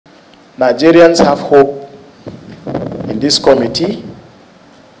Nigerians have hope in this committee.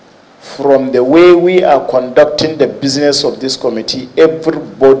 From the way we are conducting the business of this committee,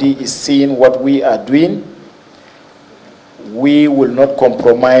 everybody is seeing what we are doing. We will not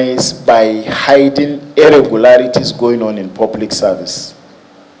compromise by hiding irregularities going on in public service.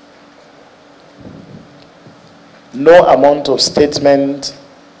 No amount of statement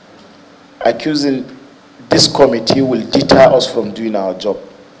accusing this committee will deter us from doing our job.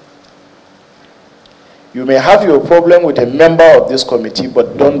 You may have your problem with a member of this committee,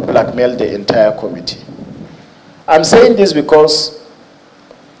 but don't blackmail the entire committee. I'm saying this because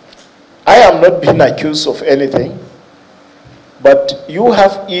I am not being accused of anything, but you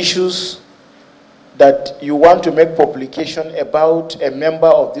have issues that you want to make publication about a member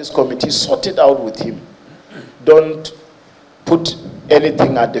of this committee, sort it out with him. Don't put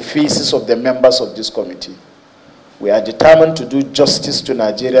anything at the faces of the members of this committee. We are determined to do justice to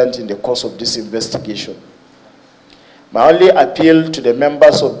Nigerians in the course of this investigation. My only appeal to the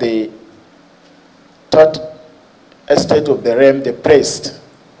members of the third estate of the realm, the praised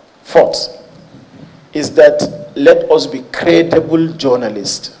fourth, is that let us be credible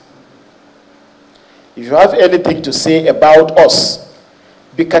journalists. If you have anything to say about us,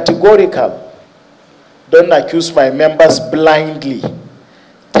 be categorical. Don't accuse my members blindly.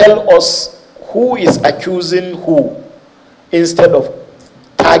 Tell us who is accusing who, instead of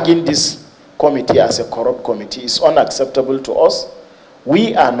tagging this committee as a corrupt committee. It's unacceptable to us.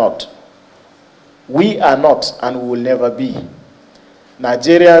 We are not. We are not, and we will never be.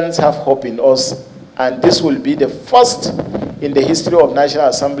 Nigerians have hope in us, and this will be the first in the history of National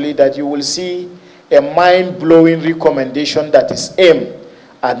Assembly that you will see a mind-blowing recommendation that is aimed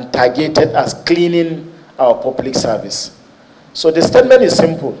and targeted as cleaning our public service. So the statement is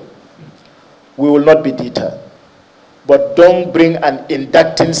simple. We will not be deterred. But don't bring an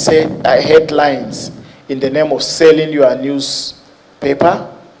inducting headlines in the name of selling your newspaper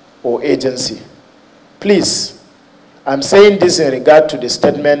or agency. Please, I'm saying this in regard to the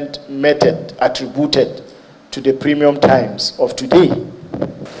statement method attributed to the Premium Times of today.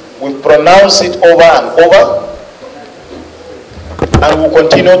 We pronounce it over and over, and we'll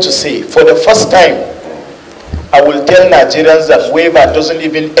continue to say, for the first time, I will tell Nigerians that waiver doesn't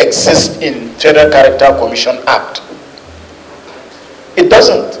even exist in Federal Character Commission Act. It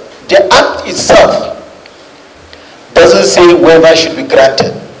doesn't. The act itself doesn't say waiver should be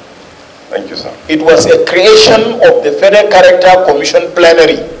granted. Thank you, sir. It was a creation of the Federal Character Commission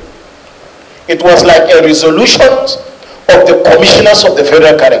plenary. It was like a resolution of the commissioners of the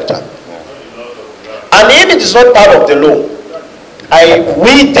Federal Character. And if it is not part of the law,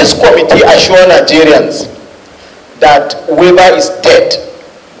 we, this committee, assure Nigerians that waiver is dead,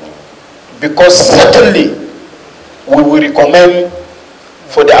 because certainly we will recommend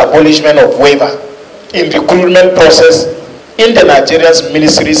for the abolishment of waiver in recruitment process in the Nigeria's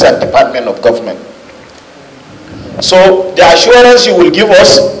ministries and department of government. So the assurance you will give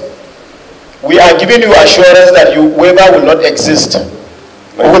us, we are giving you assurance that waiver will not exist.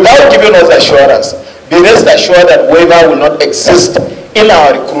 Without giving us assurance, be rest assured that waiver will not exist in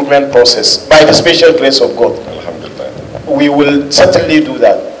our recruitment process by the special grace of God. We will certainly do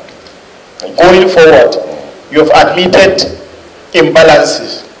that. Going forward, you have admitted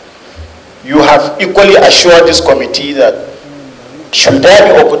imbalances. You have equally assured this committee that should there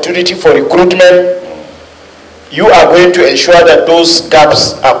be opportunity for recruitment, you are going to ensure that those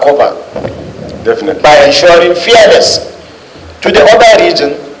gaps are covered. Definitely. By ensuring fairness to the other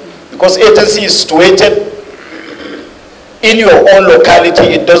region, because agency is situated in your own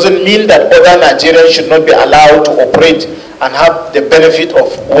locality, it doesn't mean that other Nigerians should not be allowed to operate and have the benefit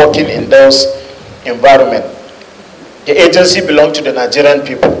of working in those environments. The agency belongs to the Nigerian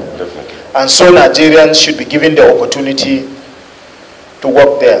people. Definitely. And so Nigerians should be given the opportunity to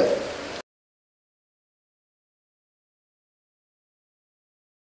work there.